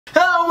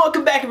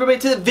welcome back everybody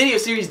to the video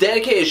series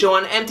dedicated show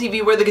on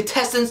MTV where the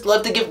contestants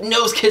love to give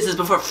nose kisses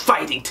before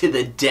fighting to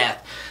the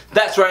death.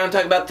 That's right, I'm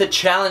talking about the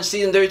Challenge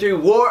Season 33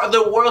 War of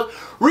the World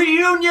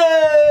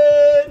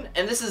Reunion!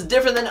 And this is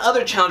different than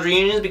other Challenge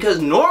reunions because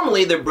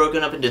normally they're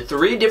broken up into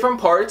 3 different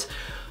parts,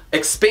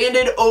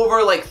 expanded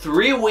over like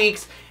 3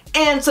 weeks,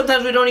 and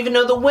sometimes we don't even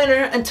know the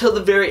winner until the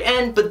very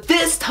end, but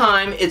this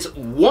time it's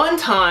one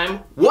time,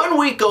 1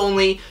 week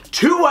only,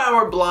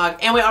 2-hour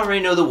block, and we already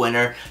know the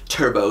winner,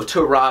 Turbo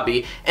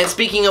Tarabi. And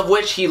speaking of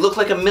which, he looked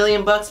like $1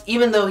 million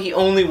even though he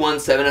only won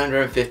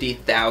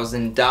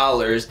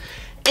 $750,000.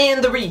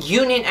 And the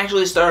reunion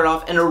actually started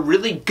off in a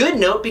really good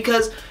note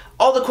because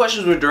all the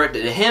questions were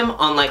directed to him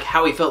on like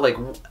how he felt like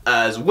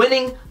as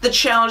winning the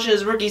challenge in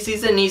his rookie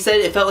season, and he said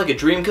it felt like a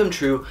dream come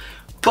true.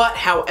 But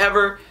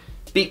however,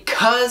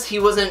 because he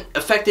wasn't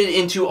affected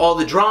into all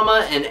the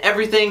drama and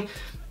everything,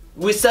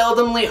 we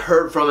seldomly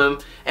heard from him,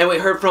 and we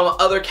heard from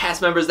other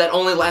cast members that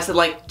only lasted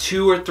like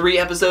 2 or 3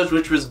 episodes,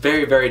 which was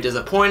very, very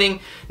disappointing.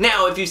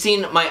 Now, if you've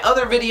seen my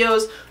other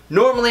videos,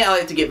 normally I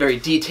like to get very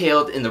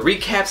detailed in the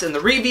recaps and the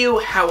review.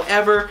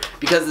 However,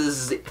 because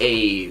this is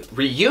a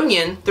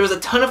reunion, there was a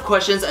ton of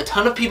questions, a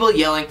ton of people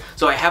yelling,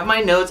 so I have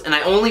my notes and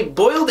I only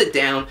boiled it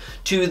down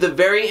to the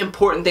very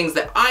important things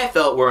that I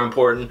felt were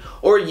important,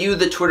 or you,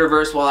 the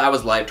Twitterverse, while I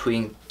was live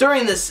tweeting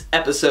during this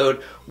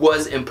episode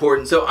was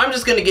important. So I'm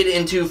just gonna get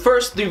into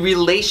first the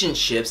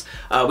relationships.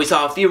 We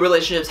saw a few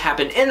relationships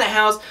happen in the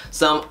house,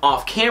 some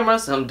off camera,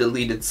 some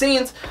deleted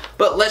scenes,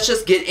 but let's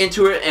just get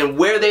into it and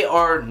where they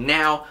are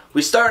now.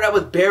 We started out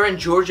with Bear and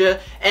Georgia,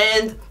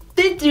 and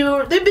they've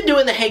been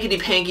doing the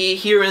hanky-panky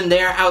here and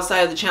there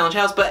outside of the challenge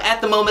house, but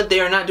at the moment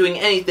they are not doing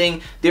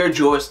anything. They're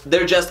just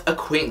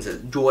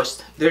acquaintances.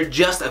 They're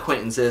just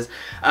acquaintances.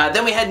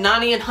 Then we had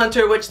Nani and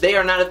Hunter, which they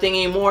are not a thing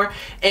anymore.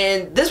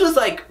 And this was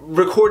like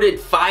recorded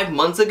 5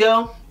 months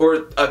ago,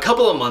 or a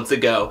couple of months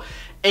ago.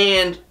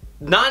 And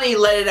Nani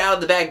let it out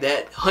of the bag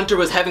that Hunter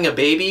was having a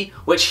baby,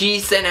 which he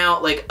sent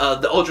out like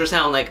the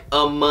ultrasound like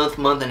a month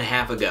and a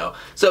half ago.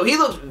 So he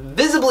looked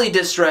visibly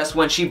distressed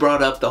when she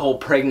brought up the whole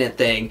pregnant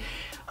thing.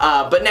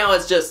 But now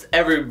it's just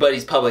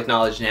everybody's public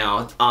knowledge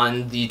now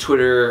on the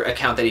Twitter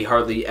account that he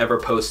hardly ever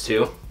posts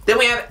to. Then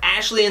we have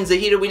Ashley and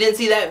Zahida. We didn't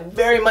see that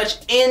very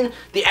much in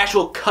the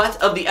actual cut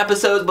of the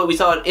episodes, but we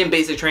saw it in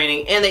basic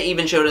training, and they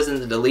even showed us in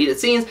the deleted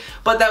scenes,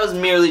 but that was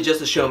merely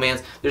just a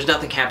showmance. There's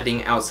nothing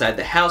happening outside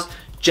the house.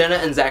 Jenna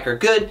and Zach are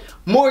good.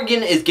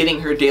 Morgan is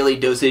getting her daily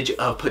dosage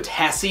of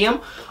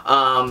potassium.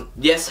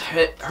 Yes,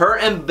 her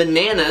and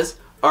Bananas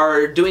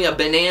are doing a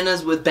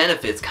bananas with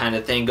benefits kind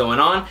of thing going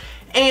on.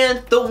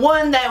 And the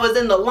one that was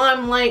in the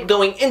limelight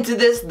going into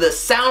this, the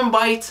sound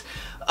bites,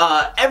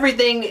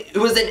 everything, it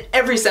was in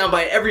every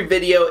soundbite, every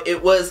video,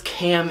 it was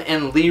Cam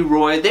and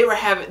Leroy. They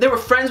were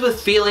friends with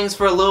feelings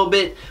for a little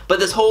bit, but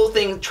this whole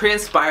thing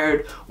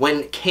transpired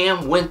when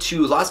Cam went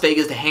to Las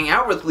Vegas to hang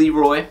out with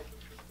Leroy.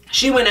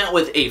 She went out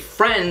with a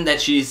friend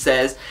that she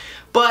says,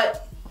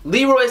 but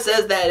Leroy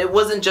says that it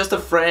wasn't just a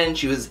friend,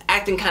 she was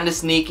acting kind of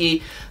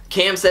sneaky.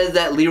 Cam says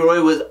that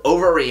Leroy was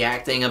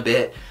overreacting a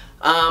bit.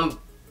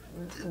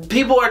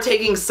 People are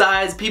taking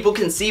sides, people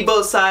can see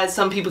both sides,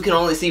 some people can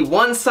only see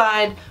one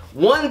side.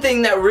 One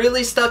thing that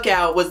really stuck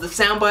out was the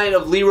soundbite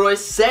of Leroy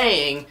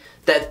saying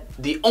that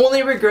the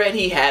only regret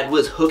he had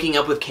was hooking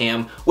up with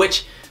Cam,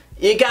 which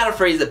you gotta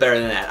phrase it better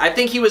than that. I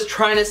think he was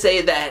trying to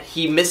say that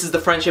he misses the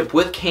friendship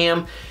with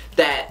Cam,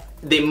 that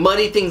they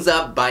muddy things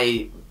up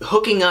by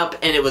hooking up,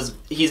 and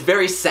he's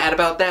very sad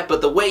about that,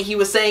 but the way he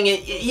was saying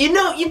it, you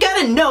know, you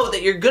gotta know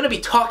that you're gonna be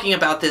talking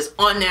about this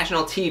on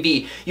national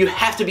TV. You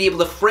have to be able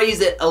to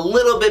phrase it a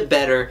little bit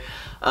better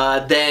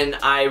than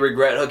I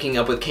regret hooking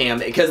up with Cam,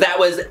 because that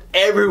was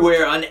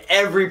everywhere on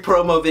every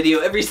promo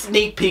video, every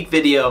sneak peek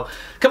video.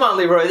 Come on,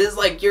 Leroy, this is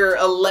like your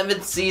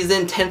 11th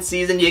season, 10th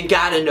season, you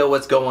gotta know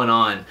what's going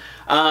on.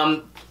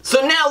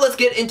 So now let's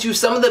get into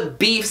some of the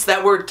beefs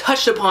that were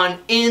touched upon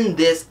in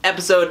this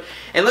episode.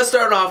 And let's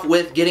start off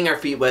with getting our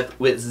feet wet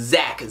with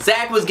Zach.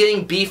 Zach was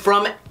getting beef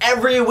from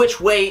every which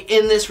way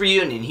in this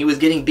reunion. He was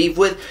getting beef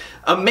with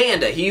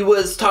Amanda. He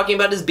was talking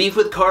about his beef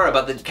with Cara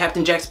about the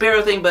Captain Jack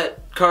Sparrow thing, but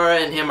Cara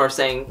and him are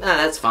saying, nah,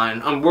 that's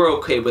fine, we're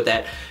okay with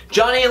that.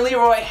 Johnny and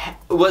Leroy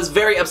was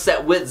very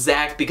upset with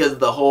Zach because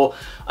of the whole,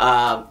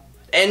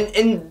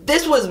 and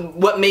this was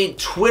what made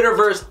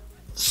Twitterverse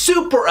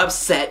super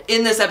upset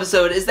in this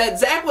episode, is that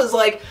Zach was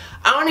like,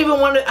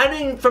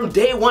 from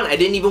day one, I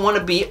didn't even want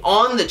to be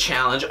on the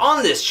challenge,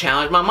 on this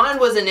challenge. My mind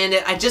wasn't in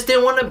it. I just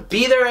didn't want to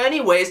be there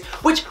anyways.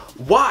 Which,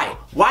 why?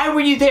 Why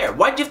were you there?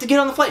 Why'd you have to get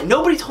on the flight?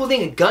 Nobody's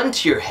holding a gun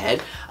to your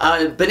head.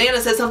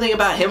 Banana said something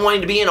about him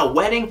wanting to be in a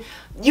wedding.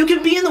 You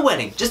can be in the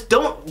wedding. Just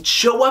don't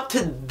show up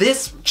to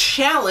this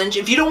challenge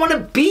if you don't want to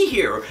be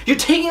here. You're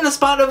taking the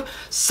spot of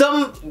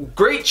some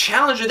great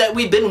challenger that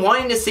we've been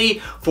wanting to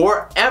see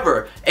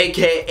forever,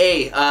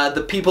 aka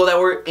the people that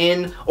were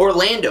in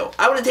Orlando.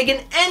 I would have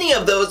taken any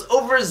of those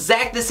over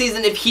Zach this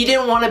season if he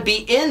didn't want to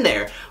be in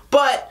there.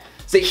 But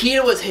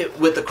Zahida was hit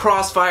with the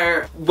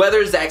crossfire.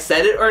 Whether Zach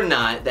said it or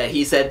not, that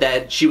he said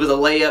that she was a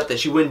layup, that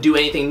she wouldn't do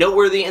anything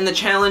noteworthy in the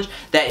challenge,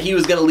 that he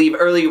was going to leave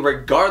early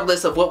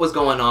regardless of what was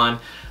going on.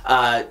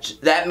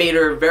 That made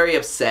her very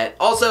upset.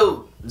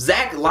 Also,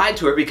 Zach lied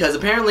to her because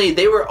apparently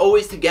they were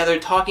always together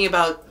talking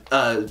about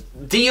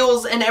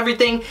deals and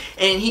everything,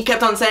 and he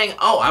kept on saying,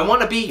 oh, I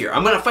want to be here,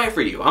 I'm going to fight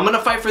for you, I'm going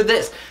to fight for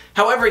this.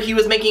 However, he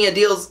was making a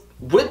deals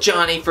with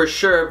Johnny for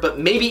sure, but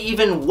maybe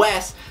even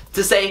Wes,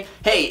 to say,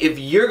 hey, if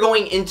you're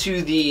going into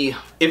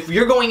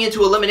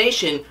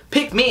elimination,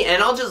 pick me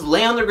and I'll just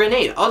lay on the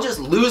grenade. I'll just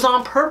lose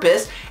on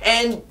purpose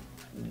and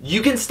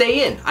you can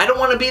stay in. I don't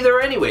want to be there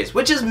anyways,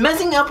 which is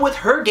messing up with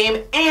her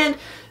game, and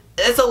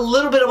it's a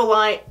little bit of a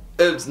lie.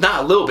 It's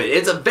not a little bit,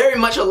 it's a very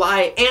much a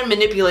lie and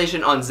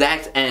manipulation on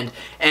Zach's end,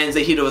 and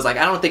Zahida was like,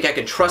 I don't think I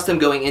could trust him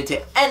going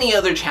into any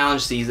other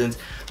challenge seasons,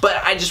 but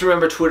I just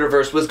remember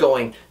Twitterverse was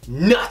going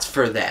nuts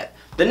for that.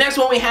 The next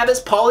one we have is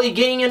Paulie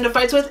getting into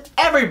fights with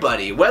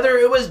everybody, whether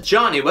it was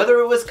Johnny, whether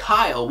it was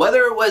Kyle,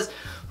 whether it was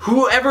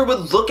whoever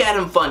would look at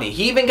him funny.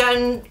 He even got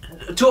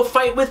into a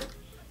fight with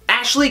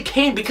Ashley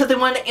Kane because they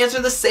wanted to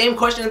answer the same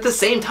question at the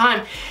same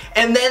time,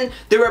 and then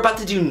they were about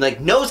to do like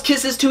nose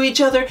kisses to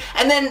each other,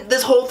 and then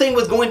this whole thing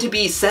was going to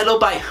be settled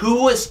by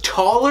who was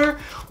taller.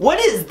 What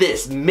is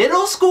this,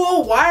 middle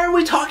school? Why are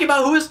we talking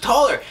about who is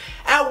taller?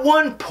 At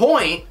one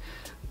point,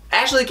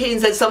 Ashley Kane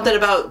said something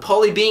about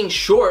Paulie being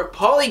short.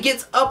 Paulie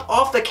gets up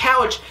off the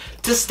couch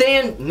to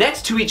stand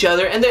next to each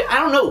other, and I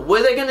don't know,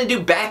 were they gonna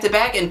do back to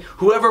back, and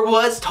whoever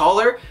was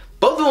taller,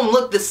 both of them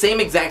look the same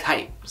exact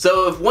height.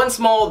 So if one's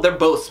small, they're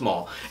both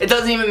small. It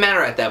doesn't even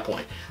matter at that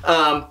point.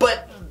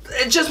 But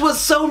it just was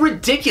so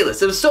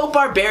ridiculous. It was so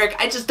barbaric.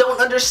 I just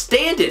don't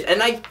understand it.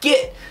 And I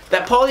get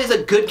that Paulie is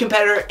a good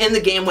competitor in the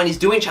game when he's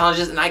doing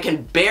challenges, and I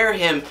can bear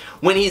him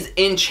when he's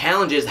in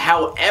challenges.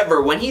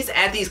 However, when he's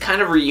at these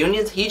kind of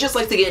reunions, he just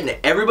likes to get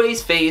into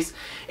everybody's face.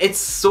 It's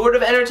sort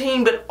of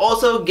entertaining, but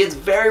also gets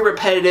very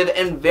repetitive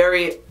and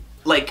very,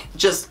 like,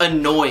 just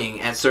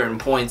annoying at certain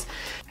points.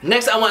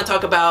 Next, I want to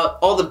talk about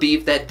all the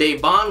beef that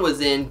Devon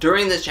was in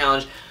during this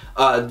challenge.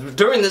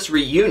 During this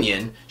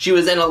reunion, she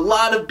was in a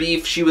lot of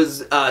beef. She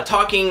was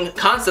talking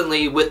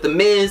constantly with The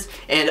Miz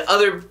and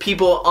other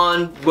people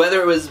on, whether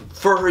it was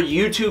for her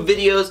YouTube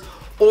videos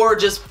or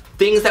just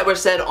things that were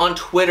said on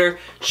Twitter.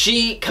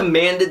 She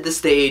commanded the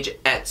stage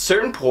at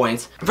certain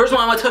points. The first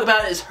one I want to talk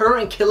about is her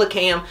and Killa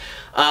Cam.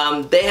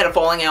 They had a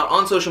falling out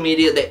on social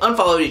media. They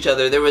unfollowed each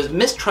other. There was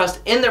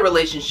mistrust in their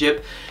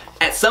relationship.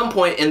 At some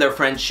point in their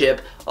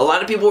friendship, a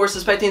lot of people were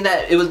suspecting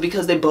that it was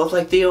because they both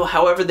liked Theo.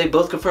 However, they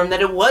both confirmed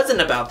that it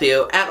wasn't about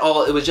Theo at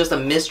all. It was just a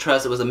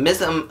mistrust. It was a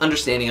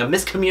misunderstanding, a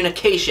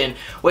miscommunication,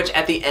 which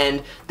at the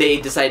end,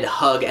 they decided to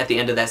hug at the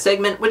end of that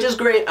segment, which is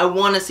great. I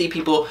want to see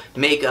people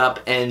make up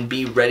and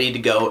be ready to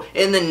go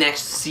in the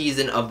next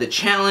season of the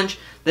challenge.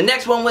 The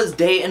next one was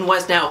Day and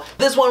West. Now,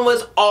 this one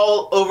was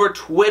all over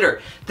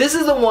Twitter. This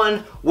is the one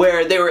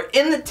where they were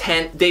in the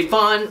tent.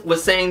 Devon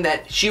was saying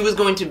that she was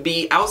going to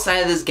be outside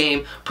of this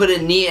game, put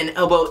a knee and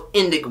elbow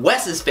into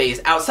Wes's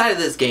face outside of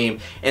this game,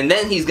 and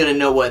then he's gonna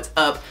know what's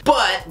up.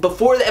 But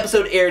before the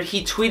episode aired,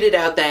 he tweeted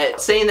out that,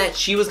 saying that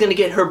she was gonna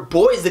get her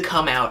boys to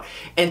come out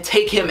and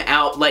take him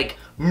out, like,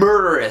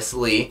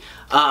 murderously.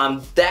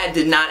 That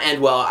did not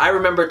end well. I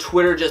remember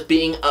Twitter just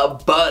being a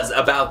buzz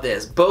about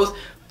this. Both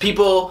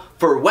people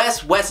for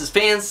Wes's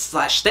fans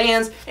slash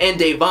stans, and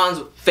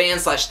Devon's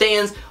fans slash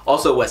stans,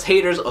 also Wes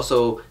haters,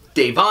 also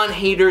Devon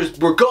haters,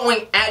 were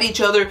going at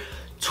each other.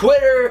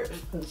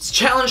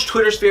 Challenge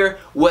Twitter sphere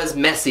was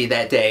messy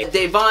that day.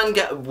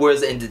 Devon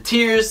was into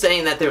tears,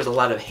 saying that there was a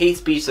lot of hate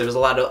speech, there was a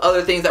lot of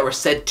other things that were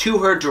said to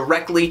her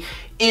directly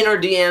in her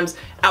DMs,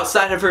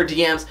 outside of her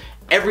DMs.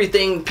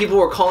 Everything, people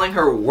were calling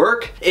her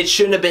work. It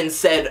shouldn't have been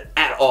said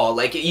at all.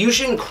 Like, you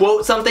shouldn't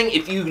quote something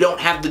if you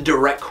don't have the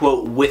direct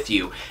quote with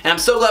you. And I'm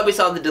so glad we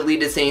saw the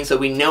deleted scene so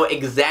we know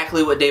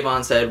exactly what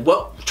Devon said,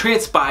 what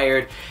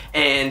transpired,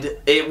 and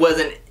it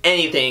wasn't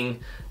anything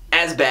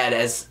as bad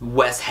as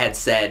Wes had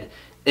said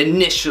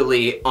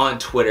initially on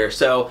Twitter.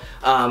 So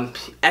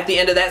at the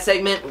end of that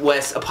segment,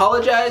 Wes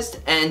apologized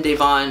and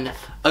Devon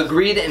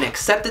agreed and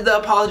accepted the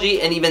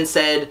apology, and even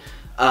said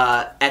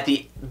at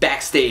the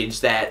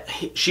backstage that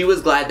she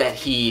was glad that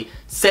he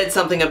said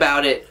something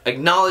about it,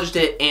 acknowledged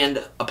it,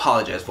 and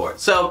apologized for it.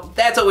 So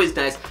that's always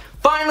nice.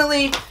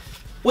 Finally,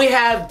 we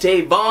have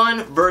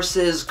Devon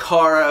versus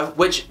Cara,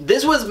 which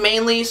this was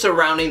mainly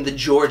surrounding the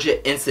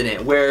Georgia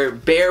incident where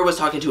Bear was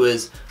talking to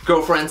his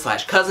girlfriend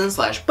slash cousin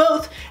slash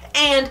both,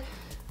 and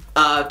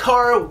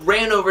Cara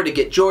ran over to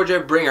get Georgia,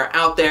 bring her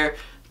out there.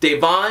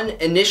 Devon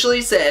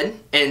initially said,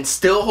 and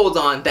still holds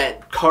on,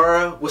 that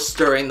Cara was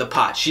stirring the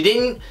pot.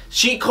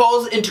 She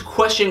calls into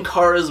question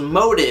Cara's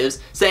motives,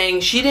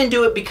 saying she didn't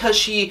do it because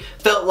she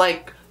felt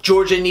like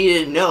Georgia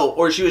needed to know,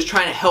 or she was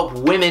trying to help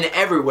women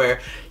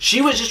everywhere.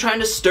 She was just trying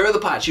to stir the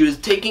pot. She was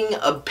taking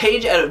a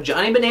page out of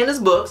Johnny Banana's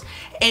books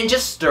and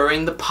just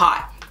stirring the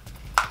pot.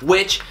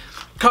 Which,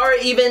 Kara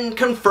even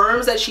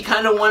confirms that she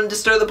kind of wanted to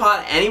stir the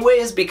pot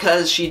anyways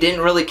because she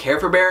didn't really care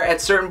for Bear at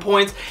certain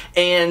points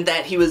and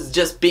that he was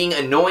just being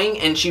annoying,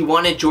 and she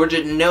wanted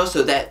Georgia to know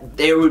so that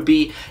there would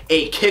be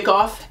a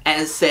kickoff,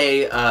 as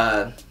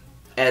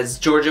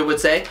Georgia would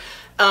say.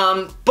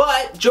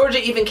 But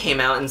Georgia even came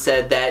out and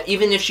said that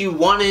even if she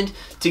wanted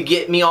to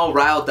get me all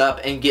riled up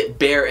and get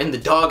Bear in the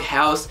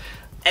doghouse,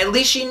 at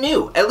least she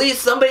knew. At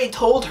least somebody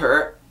told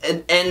her,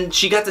 and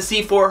she got to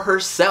see for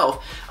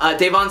herself.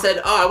 Davon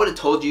said, oh, I would have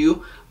told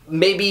you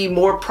maybe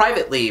more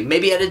privately,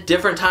 maybe at a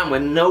different time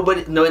when not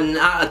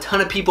a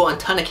ton of people and a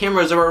ton of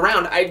cameras are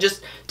around. I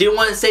just didn't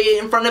want to say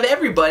it in front of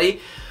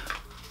everybody.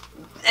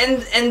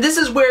 And this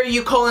is where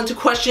you call into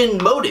question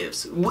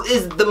motives.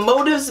 Is the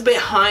motives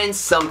behind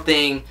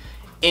something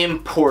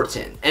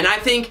important? And I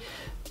think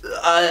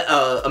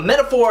a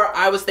metaphor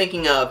I was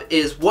thinking of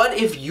is, what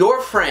if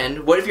your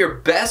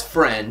best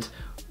friend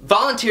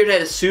volunteered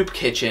at a soup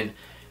kitchen,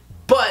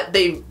 but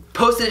they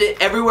posted it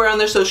everywhere on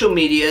their social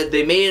media,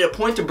 they made it a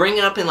point to bring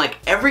it up in like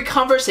every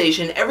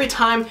conversation, every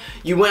time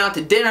you went out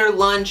to dinner,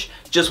 lunch,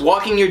 just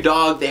walking your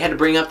dog, they had to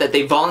bring up that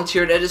they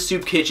volunteered at a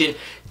soup kitchen.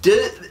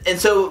 And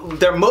so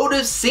their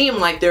motives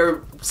seem like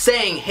they're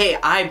saying, hey,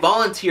 I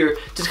volunteer,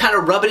 just kind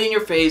of rub it in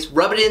your face,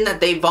 rub it in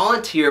that they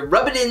volunteer,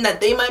 rub it in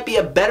that they might be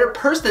a better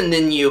person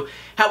than you.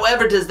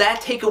 However, does that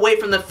take away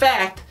from the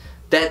fact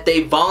that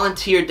they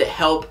volunteered to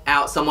help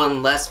out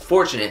someone less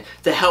fortunate,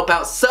 to help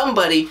out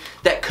somebody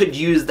that could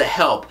use the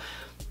help?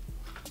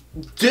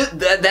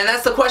 Then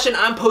that's the question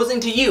I'm posing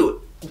to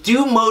you.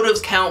 Do motives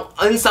count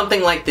in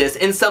something like this,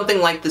 in something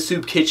like the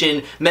soup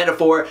kitchen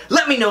metaphor?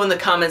 Let me know in the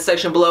comment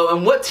section below.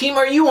 And what team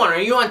are you on? Are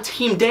you on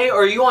Team Day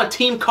or are you on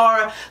Team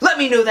Kara? Let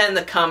me know that in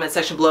the comment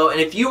section below. And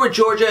if you were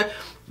Georgia,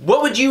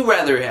 what would you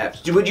rather have?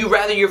 Would you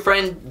rather your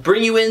friend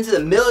bring you into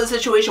the middle of the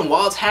situation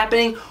while it's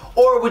happening?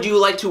 Or would you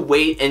like to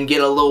wait and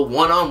get a little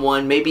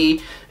one-on-one,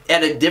 maybe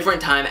at a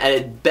different time, at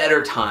a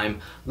better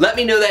time? Let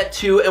me know that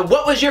too. And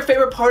what was your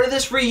favorite part of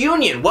this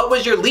reunion? What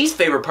was your least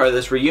favorite part of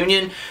this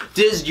reunion?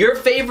 Was your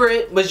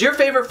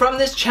favorite from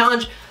this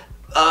challenge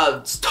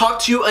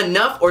talked to you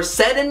enough or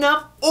said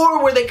enough,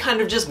 or were they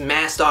kind of just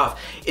masked off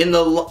in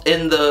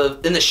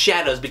the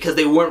shadows because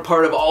they weren't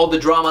part of all the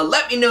drama?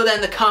 Let me know that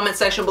in the comment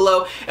section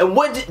below. And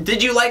what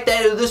did you like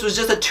that this was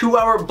just a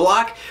 2-hour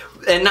block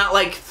and not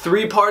like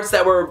 3 parts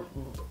that were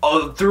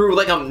through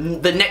like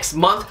the next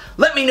month?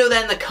 Let me know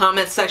that in the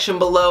comment section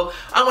below.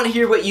 I want to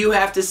hear what you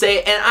have to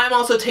say, and I'm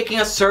also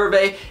taking a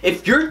survey.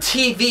 If your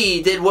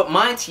TV did what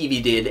my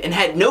TV did and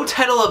had no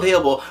title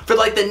available for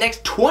like the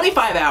next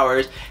 25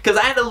 hours, because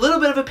I had a little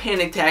bit of a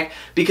panic attack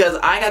because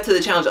I got to the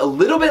challenge a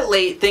little bit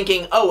late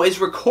thinking, oh, it's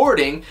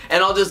recording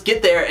and I'll just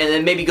get there and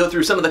then maybe go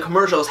through some of the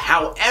commercials.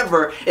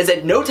 However, it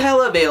said no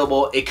title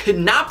available, it could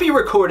not be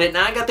recorded, and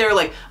I got there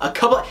like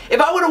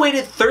if I would have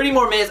waited 30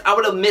 more minutes, I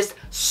would have missed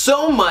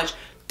so much.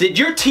 Did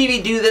your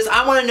TV do this?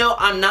 I want to know.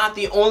 I'm not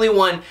the only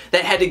one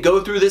that had to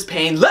go through this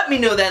pain. Let me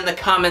know that in the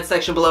comment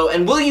section below.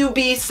 And will you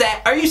be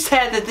sad? Are you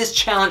sad that this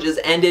challenge has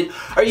ended?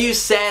 Are you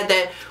sad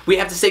that we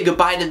have to say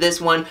goodbye to this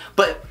one?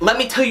 But let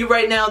me tell you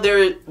right now,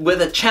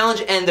 with a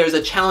challenge end, there's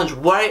a challenge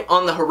right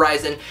on the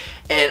horizon.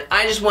 And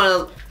I just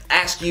want to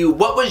ask you,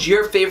 what was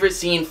your favorite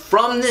scene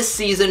from this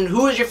season?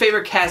 Who was your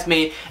favorite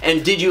castmate?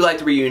 And did you like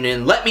the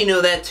reunion? Let me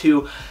know that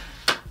too.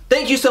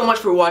 Thank you so much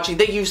for watching.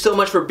 Thank you so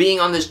much for being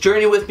on this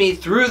journey with me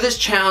through this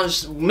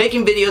challenge,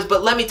 making videos.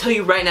 But let me tell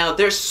you right now,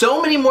 there's so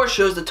many more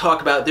shows to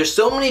talk about. There's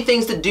so many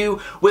things to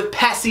do with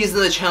past seasons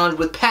of the challenge,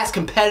 with past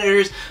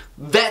competitors,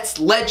 vets,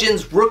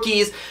 legends,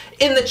 rookies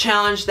in the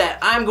challenge, that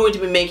I'm going to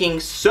be making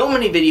so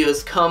many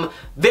videos come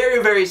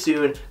very, very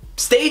soon.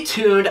 Stay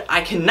tuned.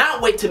 I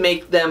cannot wait to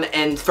make them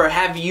and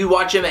have you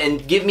watch them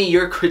and give me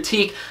your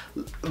critique.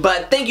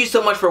 But thank you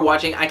so much for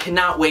watching. I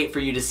cannot wait for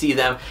you to see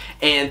them.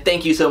 And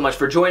thank you so much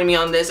for joining me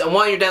on this. And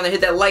while you're down there,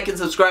 hit that like and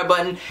subscribe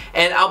button.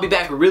 And I'll be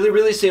back really,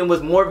 really soon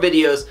with more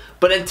videos.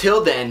 But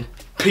until then,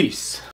 peace.